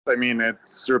I mean,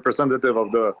 it's representative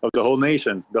of the whole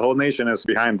nation. The whole nation is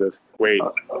behind this. Wait,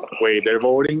 they're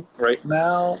voting right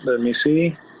now. Let me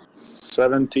see.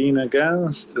 17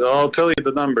 against. I'll tell you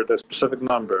the number, the specific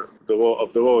number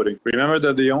of the voting. Remember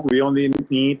that we only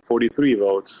need 43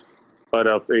 votes out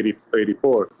of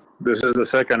 84. This is the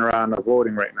second round of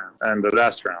voting right now, and the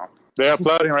last round. They're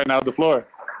applauding right now at the floor.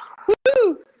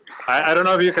 Woo! I don't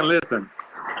know if you can listen.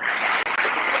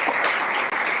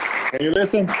 Can you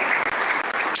listen?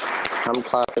 I'm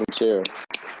clapping too.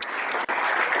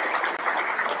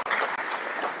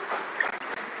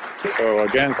 So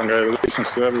again, congratulations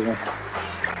to everyone.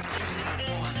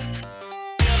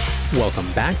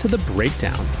 Welcome back to The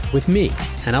Breakdown with me,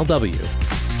 NLW.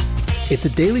 It's a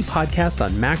daily podcast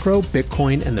on macro,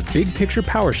 Bitcoin, and the big picture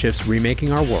power shifts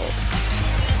remaking our world.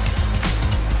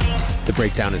 The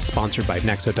Breakdown is sponsored by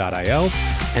Nexo.io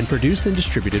and produced and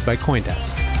distributed by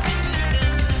CoinDesk.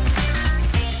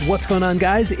 What's going on,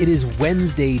 guys? It is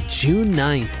Wednesday, June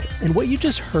 9th, and what you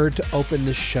just heard to open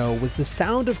the show was the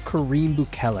sound of Karim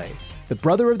Bukele, the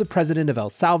brother of the president of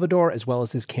El Salvador, as well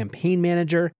as his campaign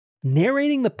manager,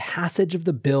 narrating the passage of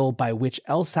the bill by which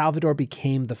El Salvador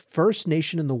became the first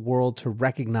nation in the world to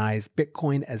recognize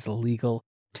Bitcoin as legal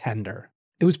tender.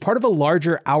 It was part of a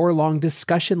larger hour-long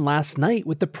discussion last night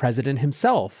with the president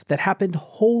himself that happened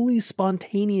wholly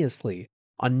spontaneously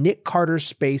on Nick Carter's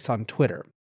space on Twitter,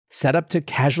 set up to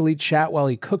casually chat while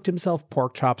he cooked himself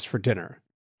pork chops for dinner.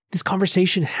 This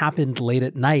conversation happened late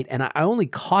at night, and I only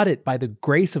caught it by the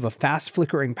grace of a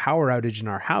fast-flickering power outage in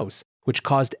our house, which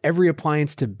caused every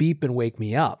appliance to beep and wake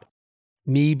me up.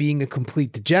 Me being a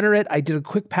complete degenerate, I did a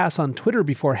quick pass on Twitter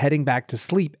before heading back to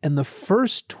sleep, and the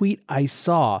first tweet I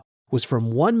saw was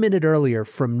from 1 minute earlier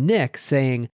from Nick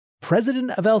saying,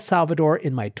 "President of El Salvador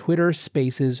in my Twitter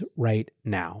spaces right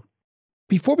now."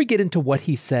 Before we get into what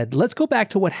he said, let's go back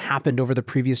to what happened over the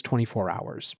previous 24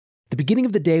 hours. The beginning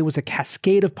of the day was a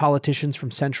cascade of politicians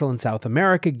from Central and South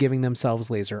America giving themselves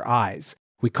laser eyes.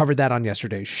 We covered that on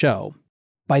yesterday's show.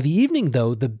 By the evening,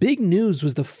 though, the big news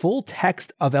was the full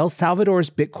text of El Salvador's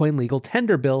Bitcoin legal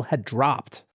tender bill had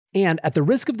dropped. And at the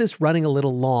risk of this running a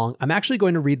little long, I'm actually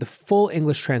going to read the full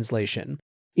English translation.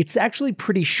 It's actually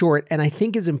pretty short, and I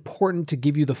think is important to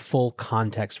give you the full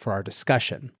context for our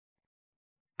discussion.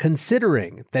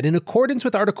 Considering that in accordance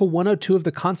with Article 102 of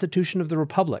the Constitution of the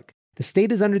Republic, the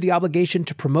state is under the obligation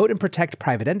to promote and protect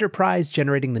private enterprise,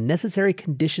 generating the necessary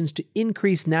conditions to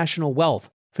increase national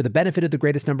wealth for the benefit of the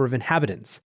greatest number of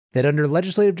inhabitants, that under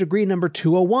Legislative Decree number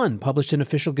 201, published in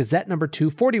Official Gazette number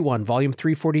 241, volume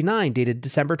 349, dated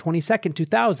December 22,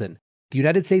 2000, the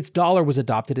United States dollar was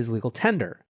adopted as legal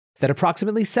tender, that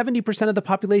approximately 70% of the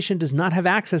population does not have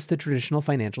access to traditional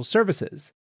financial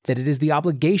services, that it is the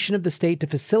obligation of the state to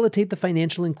facilitate the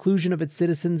financial inclusion of its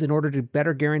citizens in order to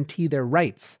better guarantee their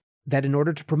rights, that in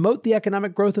order to promote the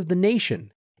economic growth of the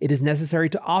nation, it is necessary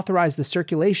to authorize the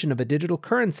circulation of a digital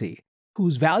currency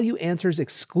whose value answers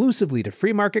exclusively to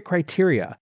free market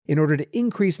criteria in order to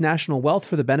increase national wealth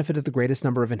for the benefit of the greatest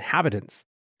number of inhabitants,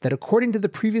 that according to the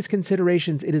previous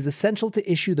considerations, it is essential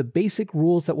to issue the basic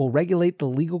rules that will regulate the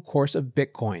legal course of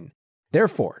Bitcoin.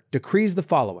 Therefore, decrees the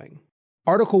following.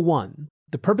 Article 1.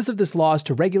 The purpose of this law is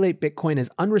to regulate Bitcoin as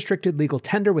unrestricted legal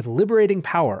tender with liberating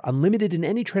power, unlimited in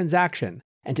any transaction,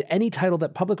 and to any title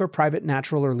that public or private,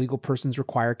 natural or legal persons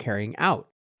require carrying out.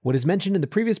 What is mentioned in the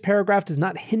previous paragraph does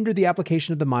not hinder the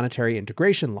application of the monetary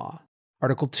integration law.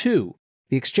 Article 2.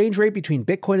 The exchange rate between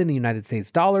Bitcoin and the United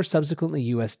States dollar,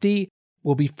 subsequently USD,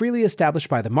 will be freely established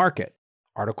by the market.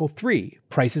 Article 3.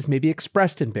 Prices may be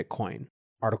expressed in Bitcoin.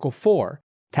 Article 4.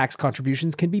 Tax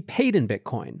contributions can be paid in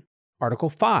Bitcoin. Article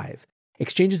 5.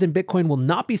 Exchanges in Bitcoin will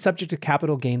not be subject to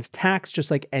capital gains tax,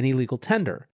 just like any legal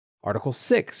tender. Article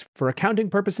 6. For accounting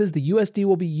purposes, the USD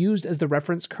will be used as the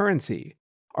reference currency.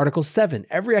 Article 7.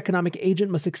 Every economic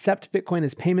agent must accept Bitcoin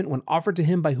as payment when offered to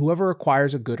him by whoever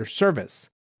acquires a good or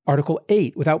service. Article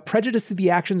 8. Without prejudice to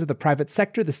the actions of the private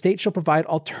sector, the state shall provide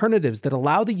alternatives that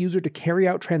allow the user to carry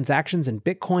out transactions in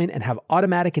Bitcoin and have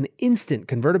automatic and instant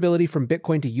convertibility from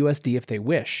Bitcoin to USD if they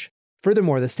wish.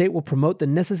 Furthermore, the state will promote the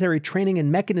necessary training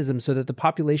and mechanisms so that the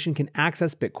population can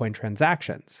access Bitcoin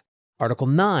transactions. Article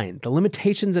 9. The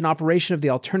limitations and operation of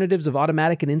the alternatives of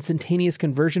automatic and instantaneous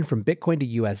conversion from Bitcoin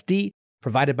to USD,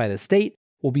 provided by the state,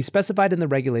 will be specified in the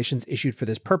regulations issued for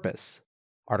this purpose.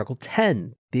 Article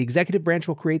 10. The executive branch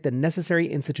will create the necessary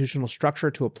institutional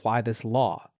structure to apply this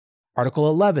law. Article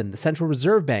 11. The Central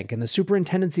Reserve Bank and the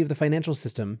Superintendency of the Financial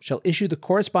System shall issue the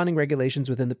corresponding regulations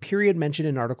within the period mentioned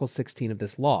in Article 16 of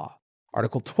this law.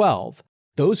 Article 12.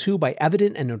 Those who, by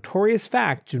evident and notorious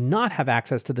fact, do not have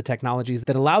access to the technologies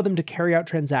that allow them to carry out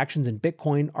transactions in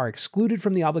Bitcoin are excluded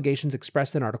from the obligations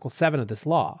expressed in Article 7 of this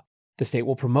law. The state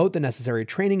will promote the necessary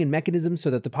training and mechanisms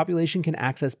so that the population can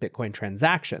access Bitcoin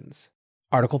transactions.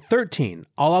 Article 13.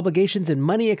 All obligations in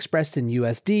money expressed in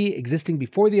USD existing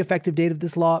before the effective date of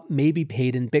this law may be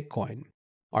paid in Bitcoin.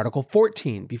 Article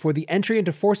 14. Before the entry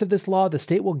into force of this law, the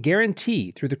state will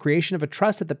guarantee, through the creation of a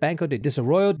trust at the Banco de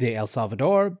Desarrollo de El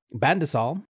Salvador,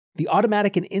 Bandesal, the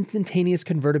automatic and instantaneous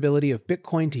convertibility of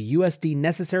Bitcoin to USD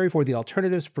necessary for the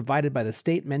alternatives provided by the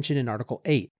state mentioned in Article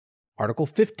 8. Article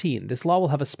 15. This law will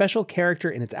have a special character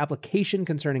in its application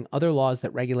concerning other laws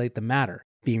that regulate the matter,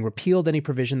 being repealed any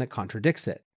provision that contradicts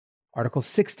it. Article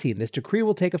 16. This decree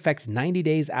will take effect 90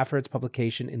 days after its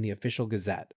publication in the official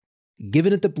Gazette.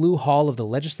 Given at the Blue Hall of the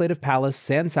Legislative Palace,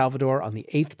 San Salvador, on the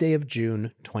 8th day of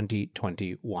June,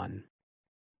 2021.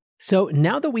 So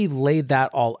now that we've laid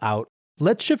that all out,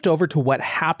 let's shift over to what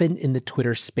happened in the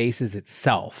Twitter Spaces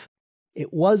itself.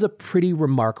 It was a pretty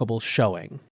remarkable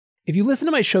showing. If you listened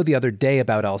to my show the other day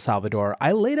about El Salvador,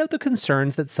 I laid out the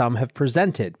concerns that some have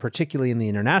presented, particularly in the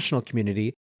international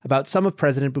community, about some of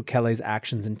President Bukele's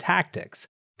actions and tactics,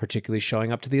 particularly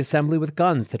showing up to the assembly with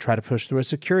guns to try to push through a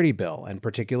security bill, and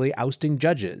particularly ousting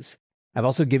judges. I've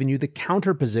also given you the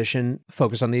counter position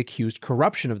focused on the accused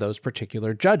corruption of those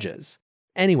particular judges.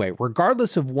 Anyway,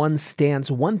 regardless of one's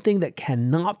stance, one thing that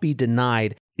cannot be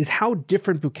denied is how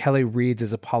different Bukele reads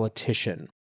as a politician.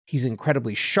 He's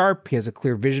incredibly sharp, he has a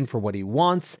clear vision for what he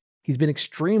wants, he's been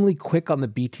extremely quick on the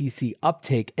BTC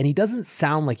uptake, and he doesn't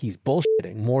sound like he's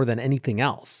bullshitting more than anything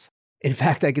else. In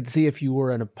fact, I could see if you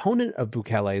were an opponent of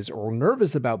Bukele's or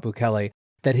nervous about Bukele,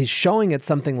 that his showing at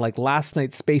something like last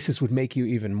night's Spaces would make you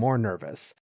even more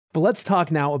nervous. But let's talk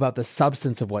now about the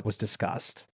substance of what was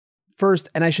discussed. First,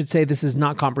 and I should say this is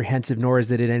not comprehensive, nor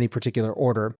is it in any particular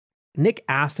order, Nick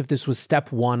asked if this was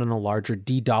step one on a larger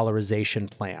de-dollarization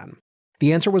plan.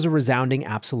 The answer was a resounding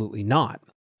absolutely not.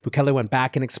 Bukele went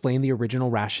back and explained the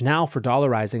original rationale for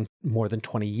dollarizing more than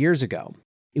 20 years ago.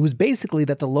 It was basically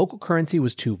that the local currency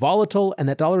was too volatile and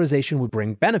that dollarization would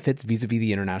bring benefits vis-a-vis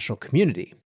the international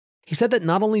community. He said that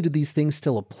not only do these things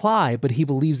still apply, but he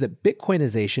believes that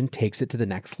Bitcoinization takes it to the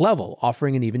next level,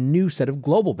 offering an even new set of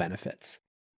global benefits.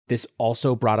 This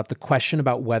also brought up the question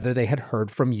about whether they had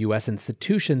heard from U.S.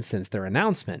 institutions since their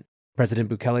announcement. President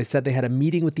Bukele said they had a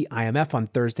meeting with the IMF on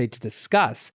Thursday to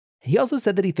discuss. He also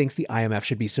said that he thinks the IMF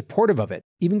should be supportive of it,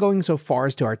 even going so far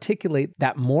as to articulate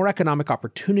that more economic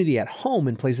opportunity at home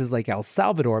in places like El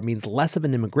Salvador means less of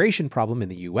an immigration problem in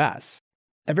the US.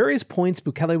 At various points,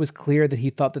 Bukele was clear that he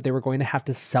thought that they were going to have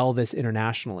to sell this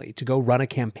internationally, to go run a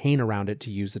campaign around it,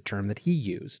 to use the term that he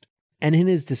used. And in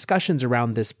his discussions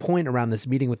around this point, around this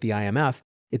meeting with the IMF,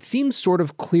 it seems sort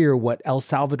of clear what El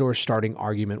Salvador's starting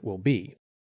argument will be.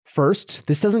 First,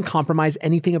 this doesn't compromise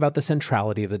anything about the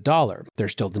centrality of the dollar. They're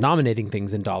still denominating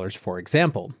things in dollars, for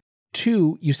example.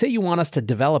 2, you say you want us to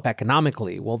develop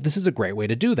economically. Well, this is a great way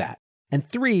to do that. And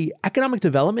 3, economic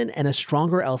development and a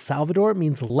stronger El Salvador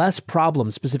means less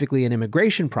problems, specifically an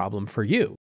immigration problem for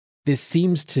you. This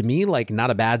seems to me like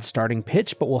not a bad starting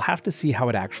pitch, but we'll have to see how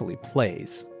it actually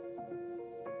plays.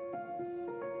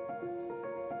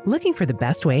 Looking for the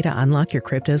best way to unlock your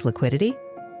crypto's liquidity?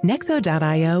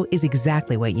 Nexo.io is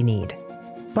exactly what you need.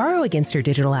 Borrow against your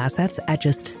digital assets at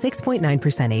just 6.9%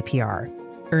 APR.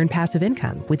 Earn passive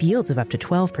income with yields of up to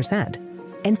 12%.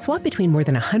 And swap between more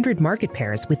than 100 market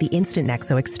pairs with the Instant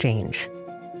Nexo Exchange.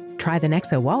 Try the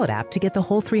Nexo Wallet app to get the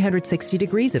whole 360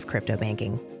 degrees of crypto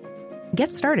banking.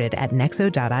 Get started at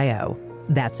Nexo.io.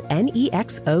 That's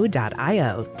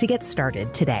Nexo.io to get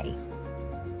started today.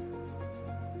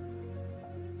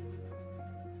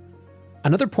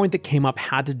 Another point that came up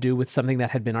had to do with something that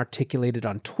had been articulated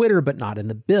on Twitter but not in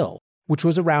the bill, which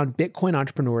was around Bitcoin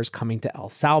entrepreneurs coming to El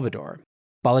Salvador.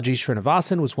 Balaji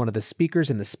Srinivasan was one of the speakers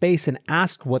in the space and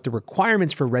asked what the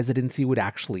requirements for residency would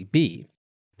actually be.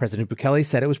 President Bukele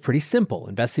said it was pretty simple: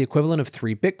 invest the equivalent of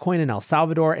 3 Bitcoin in El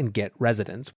Salvador and get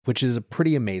residence, which is a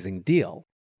pretty amazing deal.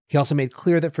 He also made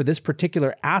clear that for this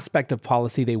particular aspect of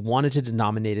policy, they wanted to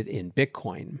denominate it in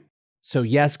Bitcoin. So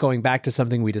yes, going back to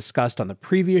something we discussed on the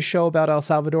previous show about El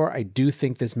Salvador, I do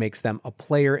think this makes them a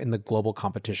player in the global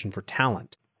competition for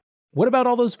talent. What about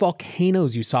all those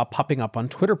volcanoes you saw popping up on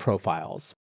Twitter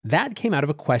profiles? That came out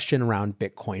of a question around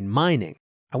Bitcoin mining.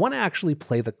 I want to actually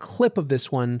play the clip of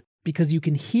this one because you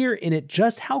can hear in it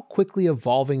just how quickly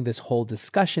evolving this whole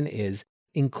discussion is,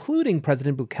 including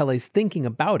President Bukele's thinking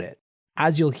about it.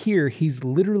 As you'll hear, he's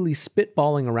literally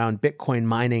spitballing around Bitcoin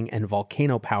mining and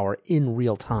volcano power in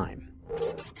real time.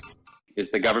 Is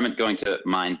the government going to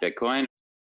mine Bitcoin?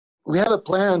 we had a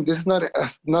plan. This is not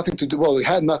nothing to do. Well, it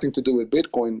had nothing to do with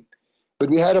Bitcoin, but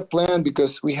we had a plan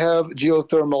because we have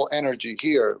geothermal energy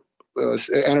here,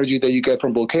 energy that you get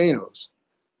from volcanoes.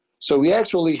 So we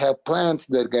actually have plants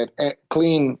that get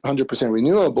clean, 100%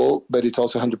 renewable, but it's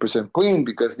also 100% clean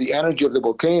because the energy of the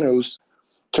volcanoes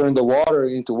turn the water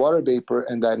into water vapor,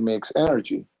 and that makes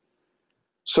energy.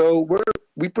 So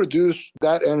we produce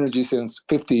that energy since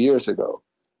 50 years ago.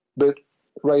 But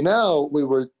right now, we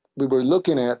were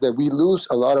looking at that we lose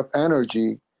a lot of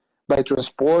energy by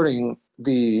transporting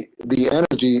the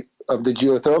energy of the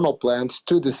geothermal plants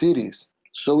to the cities.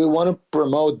 So we want to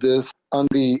promote this on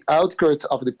the outskirts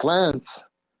of the plants.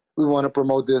 We want to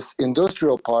promote this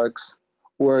industrial parks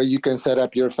where you can set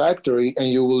up your factory and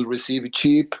you will receive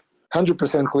cheap,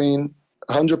 100% clean,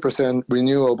 100%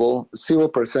 renewable,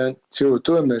 0%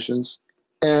 CO2 emissions.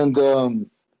 And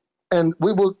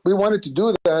we wanted to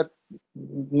do that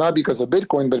not because of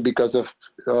Bitcoin, but because of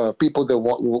people that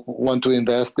want to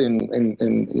invest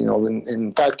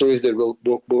in factories that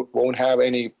won't have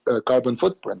any carbon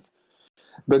footprint.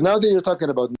 But now that you're talking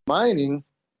about mining,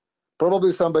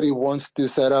 probably somebody wants to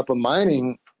set up a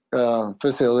mining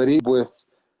facility with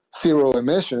zero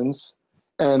emissions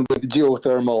and with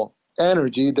geothermal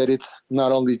energy that it's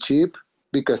not only cheap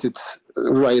because it's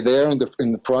right there in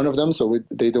the front of them, so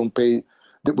they don't pay.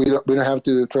 We don't have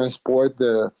to transport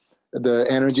the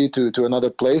energy to another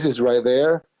place. It's right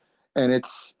there, and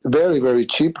it's very, very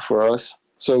cheap for us.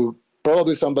 So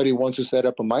probably somebody wants to set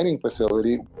up a mining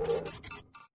facility.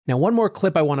 Now, one more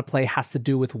clip I want to play has to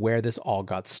do with where this all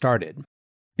got started.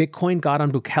 Bitcoin got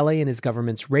on Bukele and his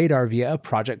government's radar via a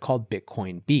project called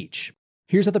Bitcoin Beach.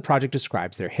 Here's how the project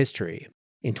describes their history.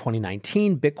 In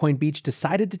 2019, Bitcoin Beach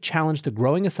decided to challenge the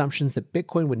growing assumptions that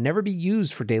Bitcoin would never be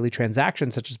used for daily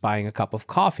transactions such as buying a cup of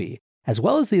coffee, as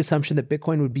well as the assumption that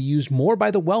Bitcoin would be used more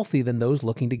by the wealthy than those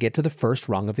looking to get to the first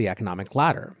rung of the economic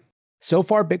ladder. So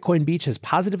far, Bitcoin Beach has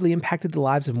positively impacted the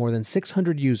lives of more than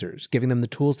 600 users, giving them the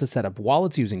tools to set up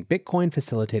wallets using Bitcoin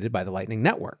facilitated by the Lightning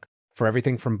Network, for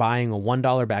everything from buying a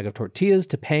 $1 bag of tortillas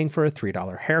to paying for a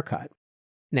 $3 haircut.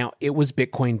 Now, it was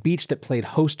Bitcoin Beach that played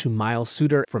host to Miles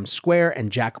Suter from Square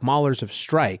and Jack Mallers of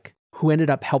Strike, who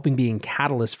ended up helping being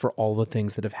catalysts for all the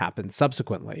things that have happened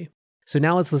subsequently. So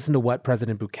now let's listen to what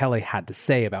President Bukele had to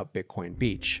say about Bitcoin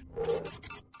Beach.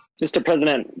 Mr.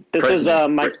 President, this is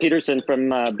Mike Peterson from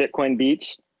Bitcoin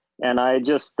Beach, and I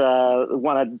just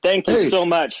want to thank you so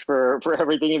much for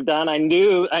everything you've done. I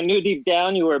knew deep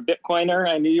down you were a Bitcoiner.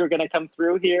 I knew you were going to come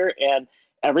through here, and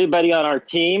everybody on our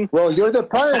team. Well, you're the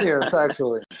pioneers,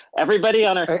 actually. Everybody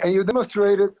on our and you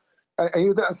demonstrated.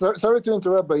 Sorry to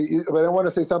interrupt, but I want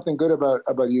to say something good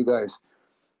about you guys.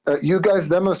 You guys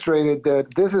demonstrated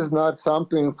that this is not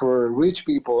something for rich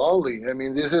people only. I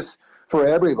mean, this is for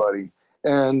everybody.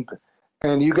 And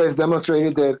you guys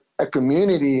demonstrated that a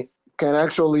community can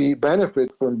actually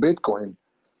benefit from Bitcoin.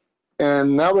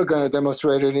 And now we're going to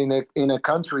demonstrate it in a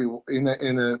country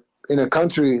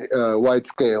wide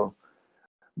scale.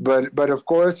 But of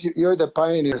course you're the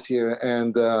pioneers here,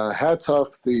 and hats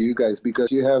off to you guys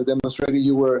because you have demonstrated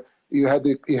you had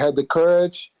the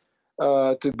courage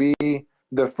to be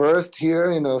the first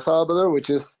here in El Salvador,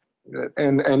 which is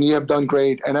and you have done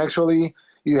great. And actually,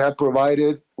 you have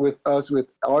provided us with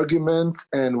arguments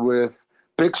and with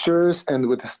pictures and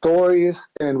with stories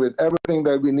and with everything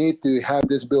that we need to have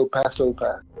this bill pass so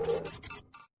fast.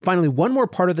 Finally, one more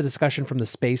part of the discussion from the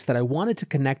space that I wanted to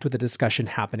connect with the discussion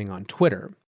happening on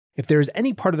Twitter. If there is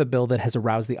any part of the bill that has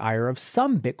aroused the ire of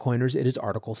some Bitcoiners, it is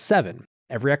Article 7.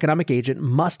 Every economic agent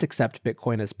must accept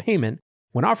Bitcoin as payment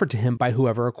when offered to him by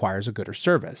whoever acquires a good or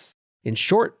service. In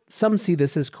short, some see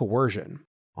this as coercion.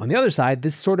 On the other side,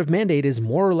 this sort of mandate is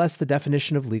more or less the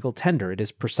definition of legal tender. It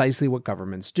is precisely what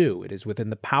governments do. It is within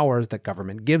the powers that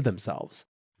government give themselves.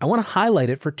 I want to highlight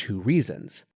it for two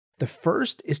reasons. The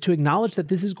first is to acknowledge that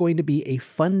this is going to be a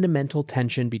fundamental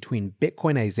tension between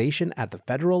Bitcoinization at the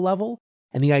federal level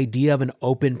and the idea of an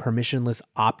open, permissionless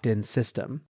opt-in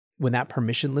system. When that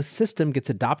permissionless system gets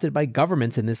adopted by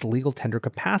governments in this legal tender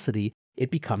capacity,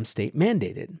 it becomes state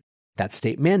mandated. That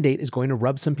state mandate is going to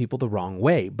rub some people the wrong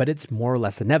way, but it's more or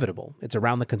less inevitable. It's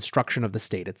around the construction of the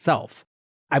state itself.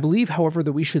 I believe, however,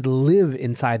 that we should live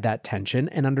inside that tension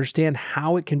and understand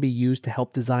how it can be used to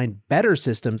help design better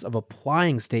systems of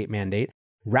applying state mandate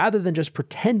rather than just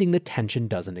pretending the tension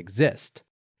doesn't exist.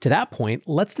 To that point,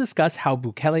 let's discuss how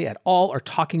Bukele et al. Are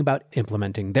talking about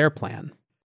implementing their plan.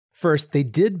 First, they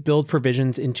did build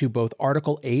provisions into both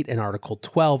Article 8 and Article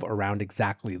 12 around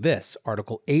exactly this.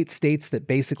 Article 8 states that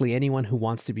basically anyone who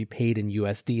wants to be paid in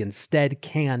USD instead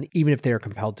can, even if they are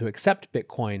compelled to accept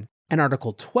Bitcoin. And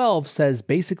Article 12 says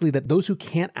basically that those who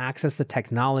can't access the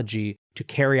technology to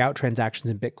carry out transactions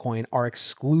in Bitcoin are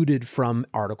excluded from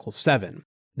Article 7.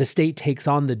 The state takes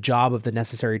on the job of the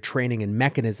necessary training and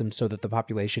mechanisms so that the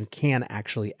population can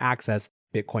actually access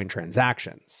Bitcoin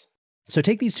transactions. So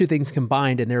take these two things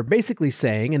combined, and they're basically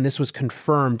saying, and this was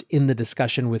confirmed in the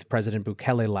discussion with President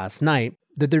Bukele last night,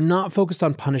 that they're not focused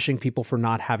on punishing people for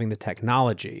not having the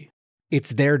technology.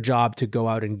 It's their job to go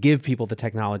out and give people the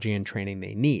technology and training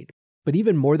they need. But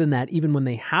even more than that, even when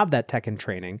they have that tech and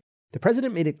training, the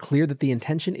president made it clear that the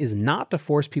intention is not to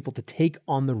force people to take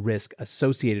on the risk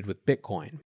associated with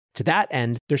Bitcoin. To that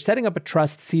end, they're setting up a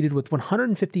trust seeded with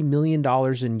 $150 million in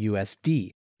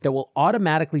USD that will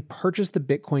automatically purchase the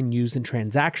Bitcoin used in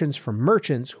transactions from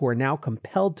merchants who are now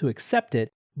compelled to accept it,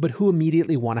 but who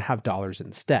immediately want to have dollars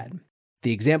instead.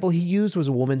 The example he used was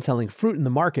a woman selling fruit in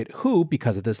the market who,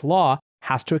 because of this law,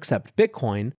 has to accept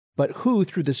Bitcoin, but who,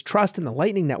 through this trust in the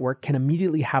Lightning Network, can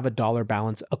immediately have a dollar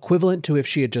balance equivalent to if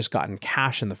she had just gotten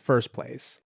cash in the first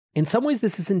place. In some ways,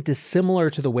 this isn't dissimilar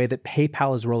to the way that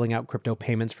PayPal is rolling out crypto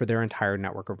payments for their entire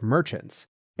network of merchants.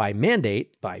 By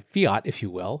mandate, by fiat, if you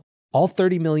will, all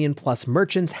 30 million plus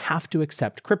merchants have to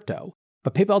accept crypto,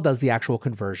 but PayPal does the actual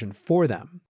conversion for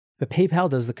them. But PayPal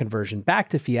does the conversion back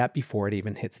to fiat before it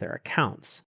even hits their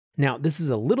accounts. Now, this is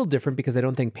a little different because I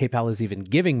don't think PayPal is even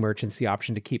giving merchants the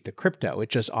option to keep the crypto. It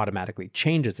just automatically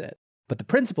changes it. But the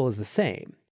principle is the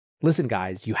same. Listen,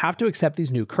 guys, you have to accept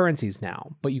these new currencies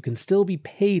now, but you can still be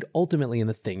paid ultimately in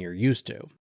the thing you're used to.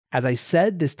 As I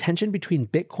said, this tension between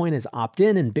Bitcoin as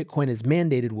opt-in and Bitcoin as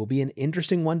mandated will be an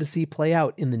interesting one to see play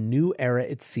out in the new era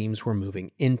it seems we're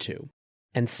moving into.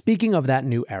 And speaking of that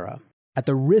new era, at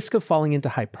the risk of falling into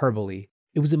hyperbole,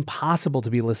 it was impossible to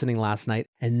be listening last night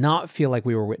and not feel like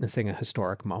we were witnessing a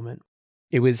historic moment.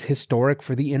 It was historic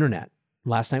for the internet.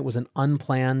 Last night was an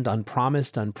unplanned,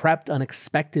 unpromised, unprepped,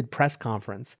 unexpected press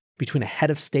conference between a head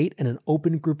of state and an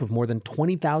open group of more than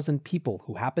 20,000 people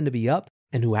who happened to be up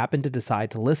and who happened to decide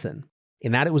to listen.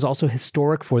 In that, it was also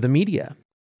historic for the media.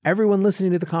 Everyone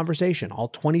listening to the conversation, all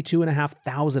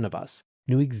 22,500 of us,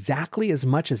 knew exactly as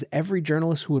much as every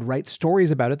journalist who would write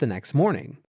stories about it the next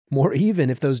morning. More even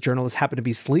if those journalists happen to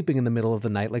be sleeping in the middle of the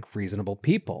night like reasonable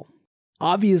people.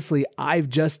 Obviously, I've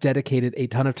just dedicated a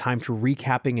ton of time to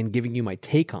recapping and giving you my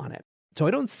take on it. So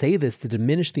I don't say this to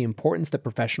diminish the importance that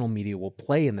professional media will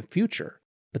play in the future.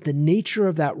 But the nature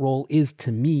of that role is,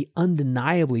 to me,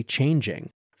 undeniably changing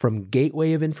from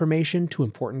gateway of information to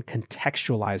important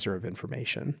contextualizer of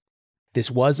information. This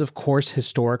was, of course,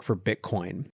 historic for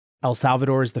Bitcoin. El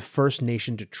Salvador is the first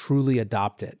nation to truly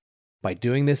adopt it. By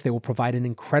doing this, they will provide an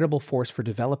incredible force for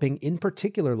developing, in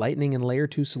particular, Lightning and Layer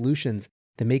 2 solutions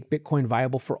that make Bitcoin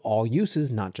viable for all uses,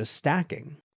 not just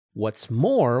stacking. What's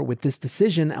more, with this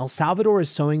decision, El Salvador is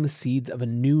sowing the seeds of a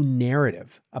new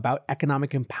narrative about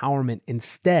economic empowerment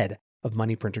instead of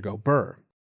money printer go burr.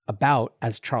 About,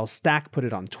 as Charles Stack put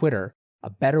it on Twitter,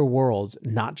 a better world,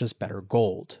 not just better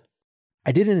gold.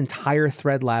 I did an entire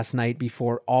thread last night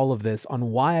before all of this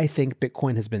on why I think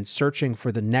Bitcoin has been searching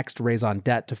for the next raison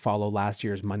d'etre to follow last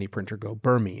year's money printer go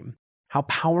burr meme. How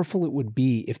powerful it would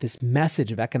be if this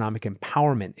message of economic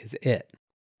empowerment is it.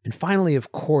 And finally,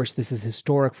 of course, this is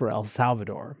historic for El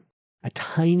Salvador. A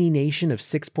tiny nation of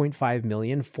 6.5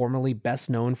 million, formerly best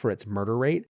known for its murder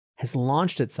rate, has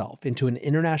launched itself into an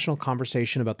international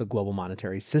conversation about the global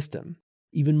monetary system.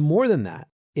 Even more than that,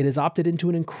 it has opted into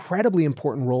an incredibly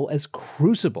important role as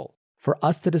crucible for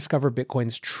us to discover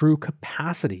Bitcoin's true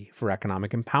capacity for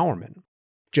economic empowerment.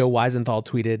 Joe Weisenthal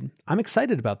tweeted, "I'm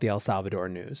excited about the El Salvador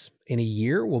news. In a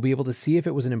year, we'll be able to see if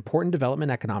it was an important development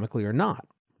economically or not.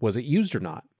 Was it used or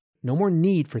not? No more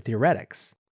need for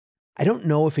theoretics." I don't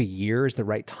know if a year is the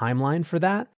right timeline for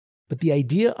that, but the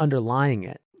idea underlying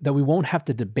it, that we won't have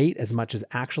to debate as much as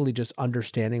actually just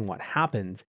understanding what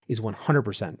happens, is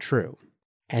 100% true.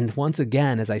 And once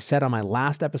again, as I said on my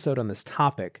last episode on this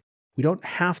topic, we don't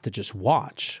have to just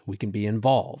watch, we can be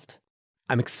involved.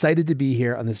 I'm excited to be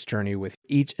here on this journey with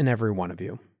each and every one of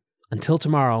you. Until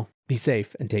tomorrow, be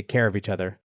safe and take care of each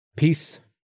other. Peace.